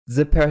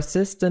The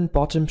persistent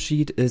bottom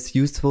sheet is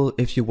useful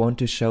if you want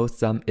to show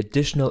some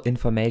additional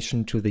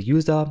information to the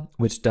user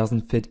which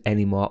doesn't fit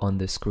anymore on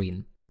the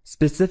screen.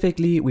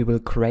 Specifically, we will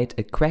create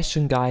a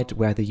question guide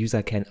where the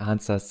user can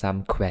answer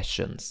some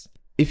questions.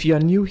 If you are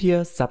new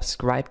here,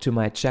 subscribe to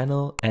my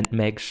channel and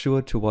make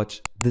sure to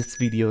watch this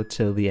video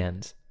till the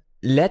end.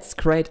 Let's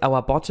create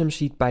our bottom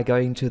sheet by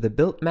going to the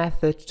build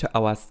method to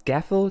our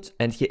scaffold,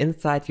 and here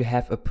inside you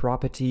have a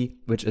property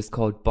which is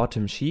called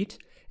bottom sheet,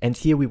 and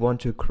here we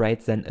want to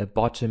create then a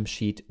bottom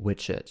sheet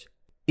widget.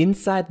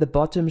 Inside the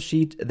bottom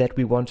sheet that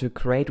we want to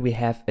create, we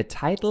have a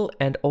title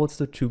and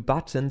also two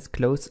buttons,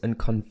 close and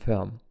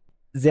confirm.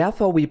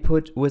 Therefore, we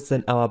put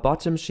within our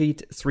bottom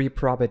sheet three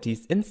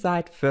properties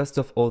inside. First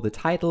of all, the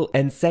title,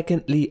 and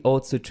secondly,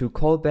 also two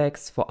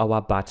callbacks for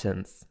our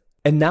buttons.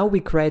 And now we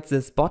create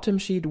this bottom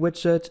sheet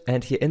widget,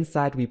 and here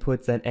inside we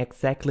put then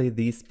exactly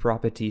these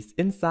properties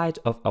inside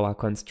of our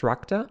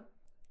constructor.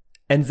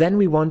 And then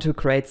we want to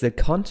create the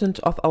content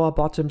of our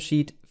bottom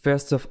sheet.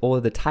 First of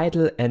all, the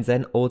title, and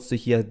then also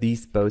here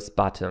these both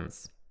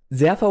buttons.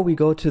 Therefore, we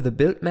go to the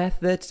build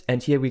method,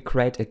 and here we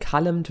create a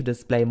column to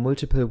display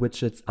multiple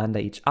widgets under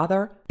each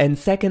other. And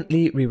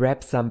secondly, we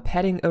wrap some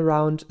padding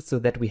around so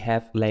that we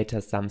have later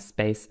some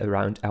space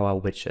around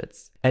our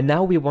widgets. And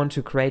now we want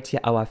to create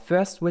here our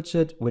first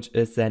widget, which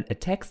is then a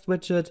text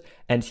widget.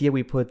 And here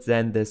we put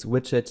then this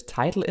widget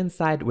title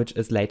inside, which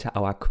is later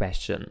our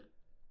question.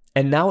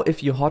 And now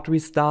if you hot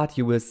restart,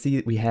 you will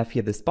see we have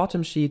here this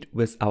bottom sheet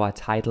with our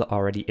title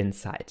already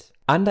inside.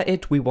 Under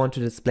it, we want to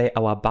display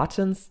our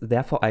buttons.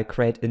 Therefore, I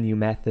create a new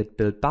method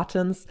build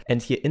buttons.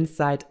 And here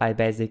inside, I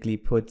basically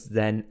put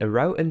then a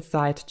row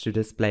inside to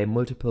display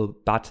multiple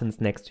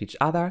buttons next to each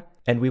other.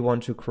 And we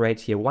want to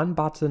create here one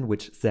button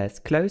which says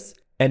close.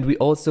 And we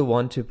also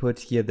want to put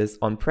here this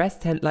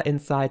onPressed handler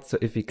inside. So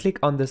if we click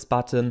on this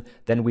button,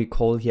 then we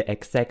call here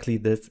exactly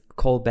this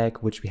callback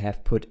which we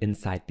have put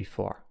inside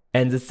before.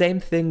 And the same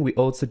thing we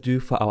also do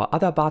for our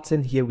other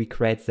button. Here we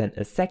create then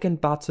a second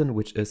button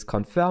which is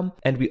confirm,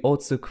 and we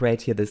also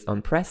create here this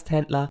onPressed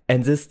handler,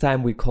 and this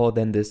time we call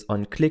then this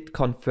onClicked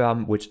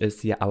confirm, which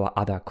is here our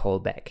other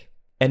callback.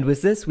 And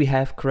with this we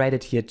have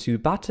created here two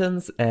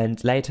buttons,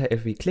 and later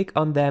if we click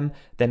on them,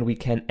 then we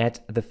can add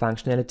the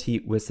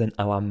functionality within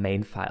our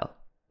main file.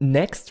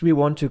 Next, we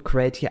want to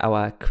create here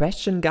our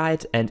question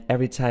guide, and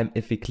every time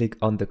if we click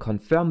on the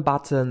confirm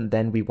button,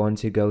 then we want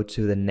to go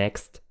to the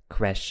next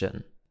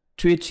question.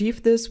 To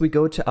achieve this, we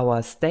go to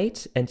our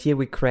state, and here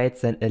we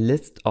create then a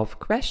list of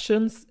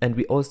questions, and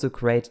we also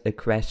create a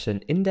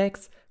question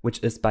index,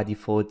 which is by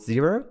default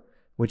 0,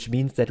 which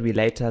means that we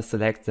later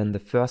select then the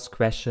first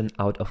question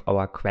out of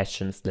our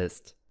questions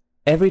list.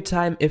 Every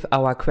time if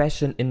our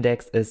question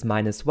index is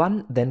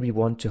 -1, then we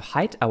want to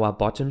hide our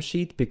bottom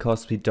sheet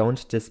because we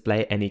don't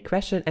display any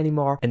question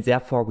anymore, and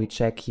therefore we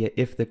check here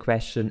if the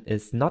question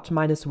is not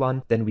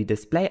 -1, then we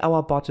display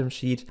our bottom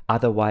sheet,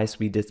 otherwise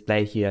we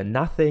display here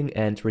nothing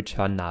and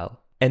return null.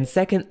 And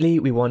secondly,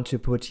 we want to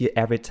put here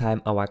every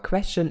time our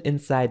question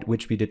inside,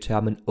 which we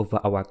determine over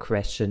our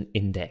question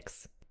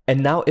index.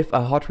 And now if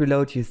I hot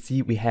reload, you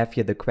see we have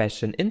here the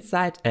question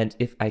inside, and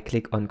if I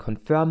click on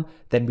confirm,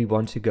 then we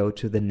want to go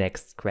to the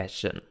next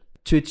question.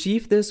 To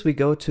achieve this, we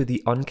go to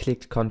the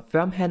onClicked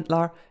confirm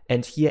handler,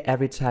 and here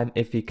every time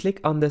if we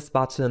click on this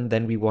button,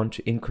 then we want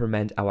to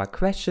increment our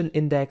question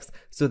index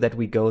so that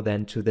we go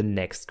then to the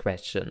next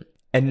question.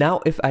 And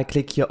now if I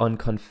click here on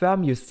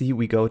confirm, you see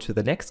we go to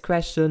the next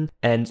question,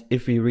 and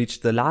if we reach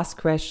the last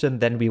question,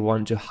 then we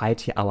want to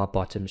hide here our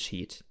bottom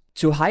sheet.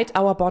 To hide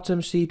our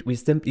bottom sheet, we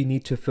simply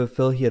need to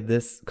fulfill here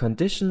this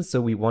condition. So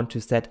we want to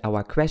set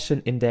our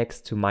question index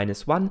to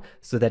 -1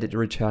 so that it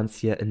returns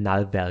here a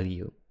null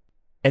value.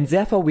 And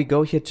therefore we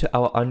go here to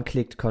our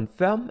onClicked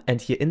confirm, and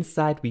here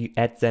inside we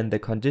add then the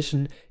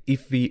condition.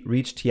 If we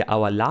reached here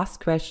our last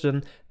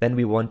question, then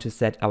we want to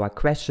set our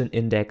question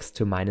index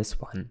to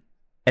 -1.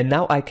 And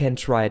now I can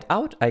try it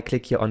out. I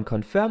click here on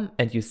confirm,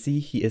 and you see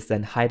he is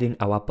then hiding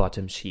our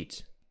bottom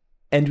sheet.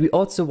 And we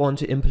also want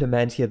to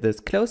implement here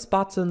this close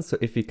button, so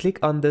if we click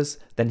on this,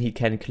 then he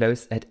can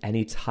close at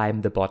any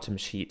time the bottom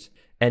sheet.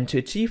 And to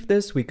achieve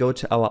this, we go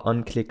to our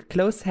onClick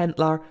close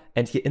handler,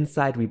 and here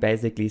inside we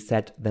basically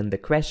set then the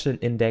question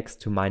index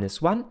to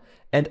 -1,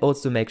 and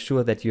also make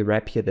sure that you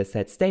wrap here the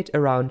set state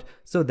around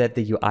so that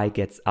the UI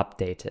gets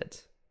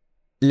updated.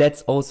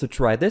 Let's also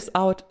try this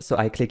out, so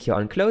I click here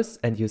on close,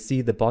 and you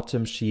see the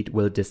bottom sheet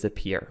will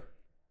disappear.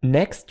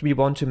 Next, we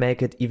want to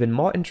make it even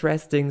more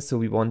interesting, so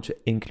we want to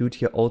include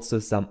here also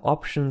some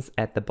options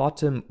at the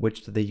bottom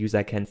which the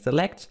user can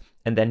select,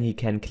 and then he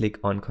can click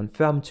on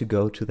confirm to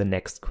go to the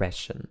next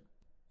question.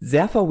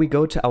 Therefore, we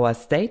go to our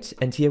state,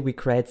 and here we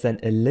create then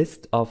a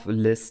list of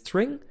list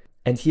string,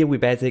 and here we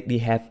basically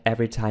have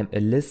every time a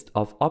list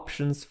of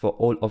options for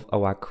all of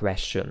our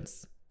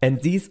questions.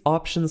 And these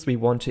options we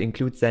want to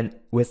include then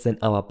within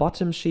our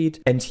bottom sheet.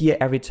 And here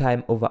every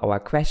time over our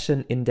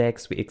question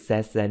index, we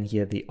access then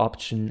here the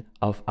option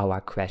of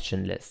our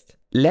question list.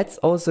 Let's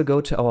also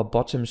go to our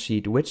bottom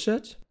sheet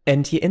widget.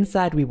 And here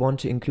inside we want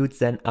to include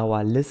then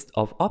our list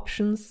of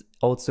options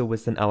also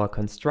within our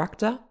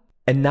constructor.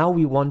 And now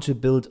we want to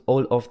build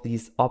all of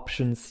these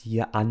options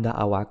here under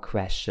our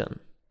question.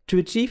 To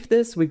achieve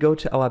this, we go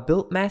to our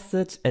build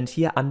method, and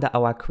here under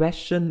our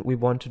question, we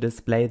want to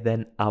display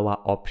then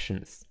our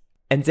options.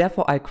 And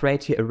therefore I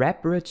create here a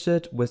wrap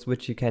widget with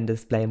which you can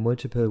display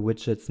multiple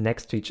widgets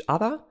next to each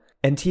other.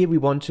 And here we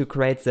want to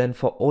create then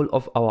for all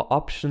of our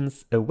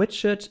options a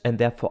widget, and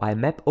therefore I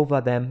map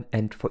over them,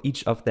 and for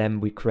each of them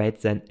we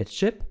create then a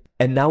ship.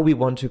 And now we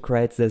want to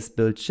create this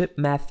build ship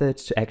method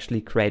to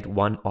actually create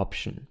one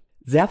option.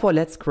 Therefore,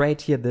 let's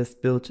create here this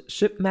build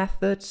ship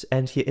method,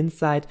 and here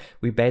inside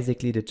we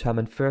basically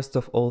determine first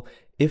of all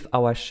if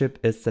our ship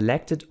is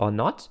selected or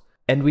not.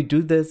 And we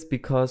do this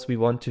because we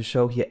want to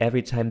show here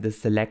every time the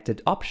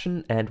selected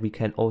option, and we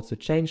can also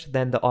change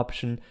then the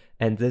option,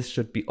 and this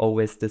should be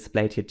always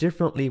displayed here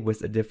differently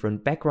with a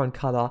different background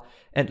color,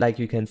 and like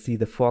you can see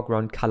the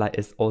foreground color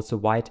is also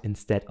white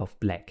instead of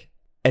black.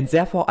 And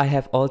therefore I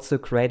have also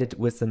created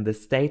within the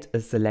state a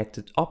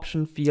selected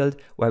option field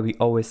where we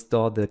always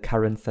store the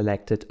current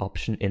selected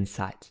option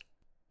inside.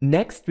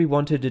 Next we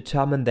want to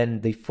determine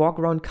then the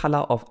foreground color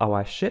of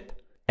our ship,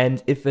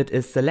 and if it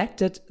is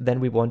selected then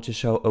we want to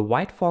show a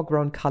white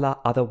foreground color,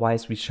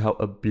 otherwise we show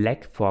a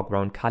black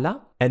foreground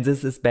color. And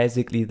this is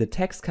basically the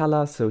text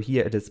color, so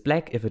here it is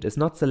black if it is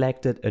not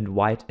selected and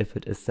white if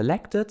it is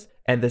selected.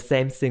 And the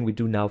same thing we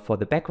do now for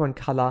the background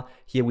color.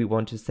 Here we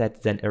want to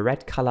set then a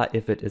red color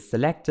if it is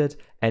selected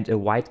and a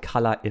white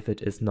color if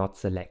it is not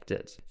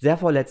selected.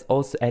 Therefore let's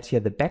also add here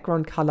the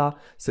background color,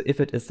 so if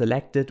it is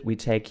selected we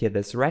take here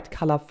this red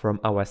color from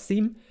our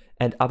theme,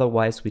 and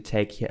otherwise we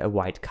take here a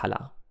white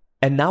color.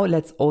 And now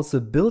let's also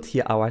build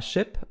here our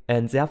ship,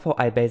 and therefore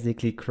I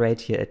basically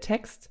create here a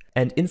text,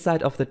 and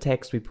inside of the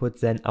text we put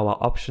then our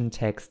option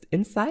text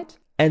inside.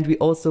 And we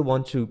also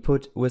want to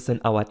put within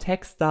our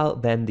text style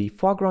then the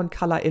foreground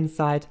color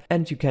inside,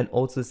 and you can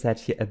also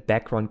set here a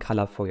background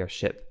color for your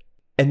ship.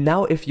 And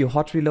now if you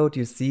hot reload,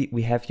 you see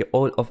we have here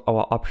all of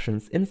our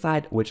options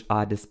inside, which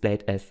are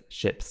displayed as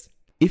ships.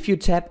 If you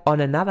tap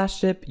on another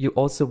ship, you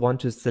also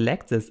want to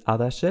select this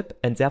other ship,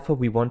 and therefore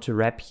we want to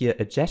wrap here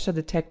a gesture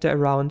detector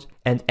around,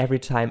 and every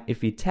time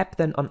if we tap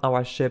then on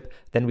our ship,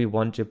 then we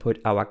want to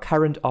put our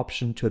current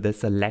option to the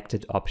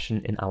selected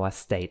option in our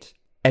state.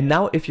 And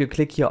now if you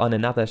click here on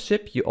another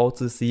ship, you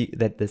also see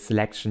that the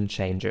selection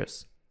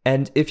changes.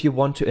 And if you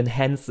want to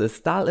enhance the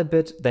style a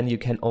bit, then you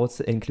can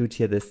also include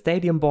here the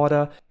stadium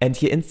border, and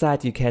here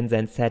inside you can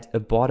then set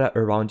a border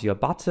around your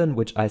button,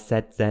 which I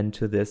set then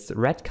to this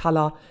red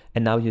color,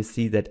 and now you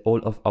see that all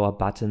of our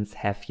buttons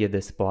have here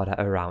this border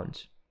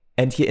around.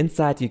 And here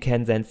inside you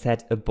can then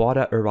set a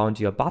border around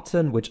your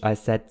button, which I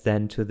set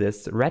then to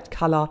this red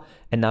color,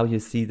 and now you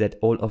see that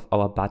all of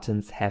our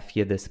buttons have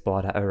here this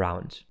border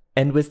around.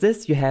 And with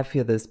this you have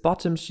here this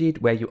bottom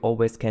sheet where you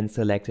always can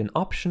select an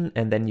option,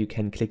 and then you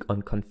can click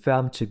on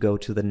confirm to go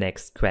to the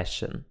next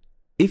question.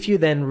 If you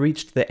then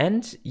reached the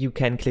end, you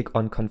can click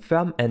on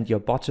confirm and your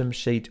bottom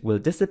sheet will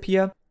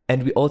disappear.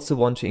 And we also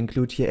want to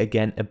include here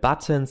again a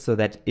button so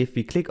that if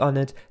we click on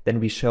it,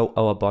 then we show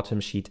our bottom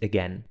sheet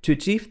again. To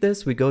achieve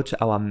this, we go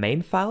to our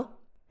main file.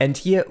 And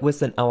here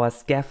within our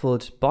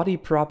scaffold body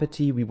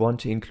property, we want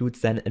to include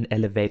then an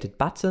elevated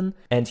button.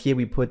 And here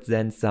we put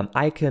then some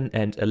icon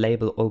and a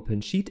label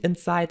open sheet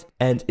inside.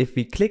 And if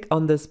we click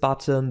on this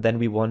button, then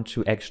we want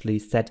to actually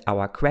set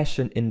our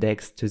question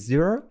index to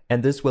 0.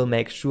 And this will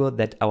make sure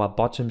that our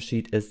bottom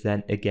sheet is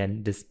then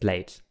again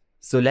displayed.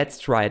 So let's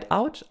try it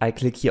out. I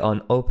click here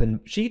on open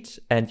sheet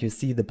and you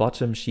see the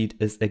bottom sheet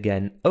is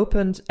again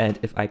opened. And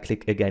if I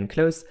click again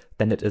close,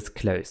 then it is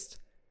closed.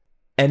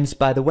 And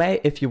by the way,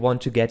 if you want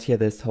to get here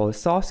this whole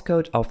source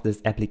code of this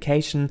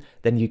application,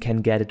 then you can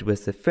get it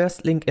with the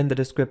first link in the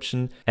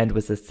description, and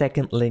with the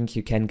second link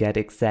you can get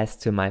access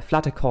to my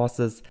Flutter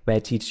courses where I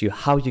teach you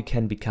how you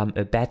can become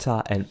a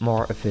better and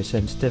more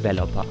efficient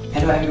developer.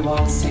 Hello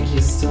everyone, thank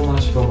you so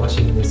much for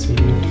watching this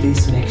video.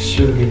 Please make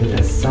sure to give it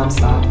a thumbs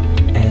up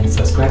and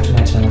subscribe to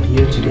my channel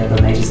here to get the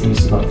latest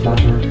news about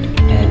Flutter,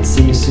 and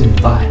see you soon.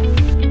 Bye!